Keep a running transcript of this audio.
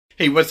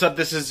Hey, what's up?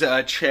 This is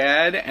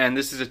Chad, and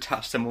this is a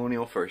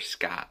testimonial for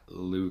Scott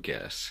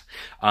Lucas.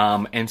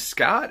 And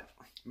Scott,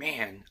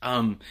 man,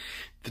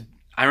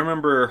 I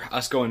remember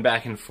us going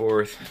back and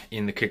forth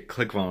in the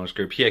ClickFunnels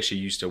group. He actually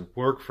used to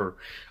work for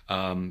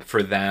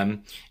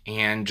them,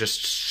 and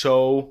just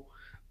so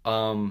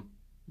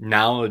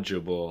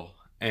knowledgeable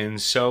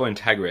and so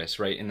integrous,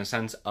 right? In the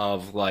sense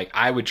of, like,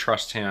 I would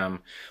trust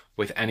him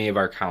with any of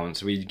our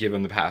accounts. We'd give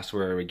him the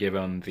password, we give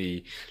him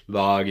the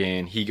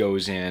login, he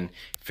goes in,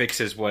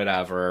 fixes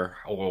whatever,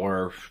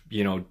 or,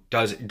 you know,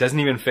 doesn't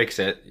even fix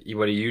it.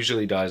 What he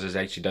usually does is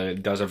actually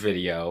does a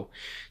video,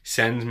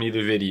 sends me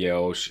the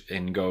video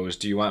and goes,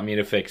 do you want me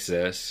to fix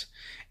this?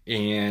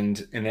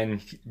 And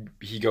then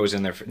he goes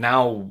in there.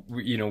 Now,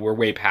 you know, we're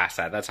way past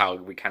that. That's how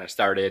we kind of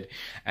started.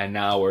 And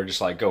now we're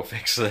just like, go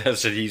fix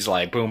this. And he's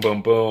like, boom,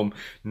 boom, boom,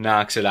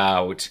 knocks it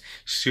out.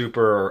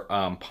 Super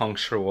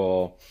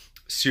punctual,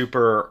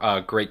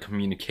 super great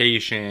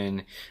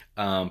communication.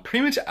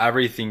 Pretty much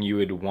everything you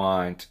would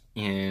want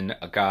in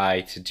a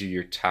guy to do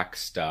your tech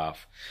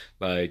stuff.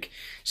 Like,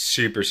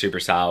 super, super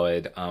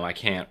solid. I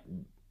can't,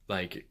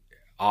 like,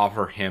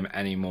 offer him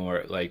any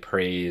more, like,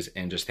 praise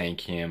and just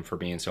thank him for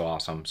being so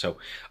awesome. So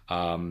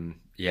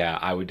yeah,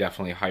 I would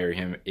definitely hire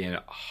him in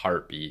a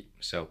heartbeat.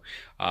 So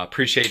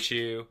appreciate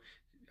you.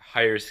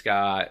 Hire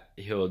Scott.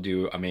 He'll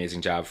do an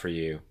amazing job for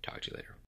you. Talk to you later.